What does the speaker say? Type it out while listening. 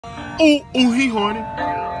Ooh, he horny.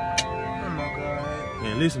 Oh my God.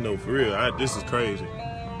 Man, listen though, for real, this is crazy.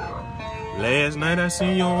 Last night I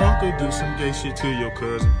seen your uncle do some gay shit to your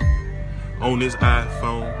cousin on his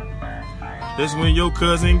iPhone. That's when your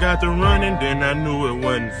cousin got to running, then I knew it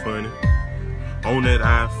wasn't funny. On that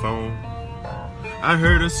iPhone, I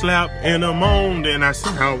heard a slap and a moan, then I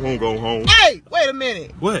said I won't go home. Hey, wait a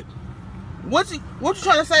minute. What? What you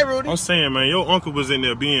trying to say, Rudy? I'm saying, man, your uncle was in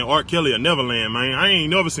there being R. Kelly of Neverland, man. I ain't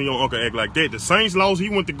never seen your uncle act like that. The Saints lost, he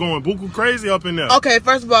went to going buku crazy up in there. Okay,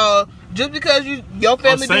 first of all, just because your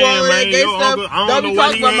family do all that gay stuff, don't be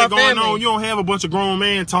talking about my family. You don't have a bunch of grown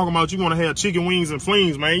men talking about you want to have chicken wings and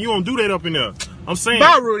flings, man. You don't do that up in there. I'm saying.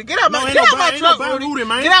 Bye, Rudy. Get out my truck, Rudy.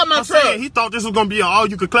 Man. Get out my truck. Saying, he thought this was going to be an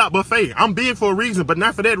all-you-could-clap buffet. I'm big for a reason, but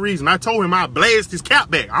not for that reason. I told him I'd blast his cap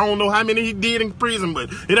back. I don't know how many he did in prison, but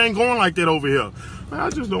it ain't going like that over here. Man, I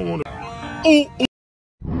just don't want to. Ooh.